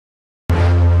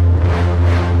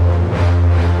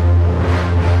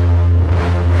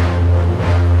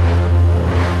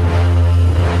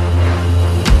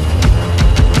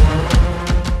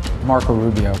Marco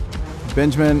Rubio.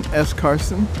 Benjamin S.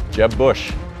 Carson. Jeb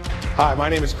Bush. Hi, my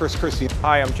name is Chris Christie.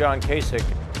 Hi, I'm John Kasich.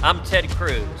 I'm Ted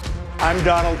Cruz. I'm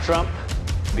Donald Trump.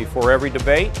 Before every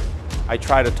debate, I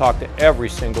try to talk to every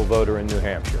single voter in New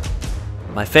Hampshire.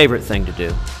 My favorite thing to do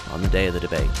on the day of the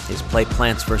debate is play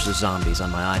Plants vs. Zombies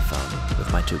on my iPhone with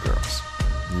my two girls.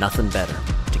 Nothing better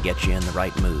to get you in the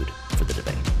right mood for the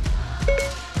debate.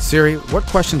 Siri, what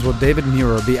questions will David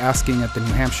Muir be asking at the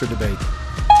New Hampshire debate?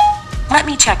 Let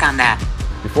me check on that.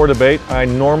 Before debate, I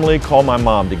normally call my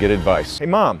mom to get advice. Hey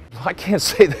Mom, I can't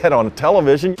say that on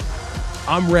television.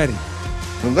 I'm ready.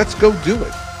 Well, let's go do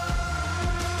it.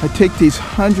 I take these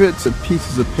hundreds of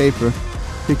pieces of paper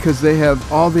because they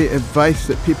have all the advice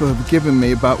that people have given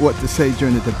me about what to say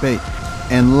during the debate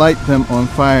and light them on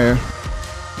fire.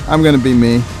 I'm going to be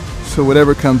me, so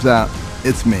whatever comes out,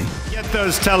 it's me. Get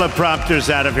those teleprompters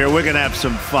out of here. We're going to have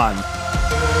some fun.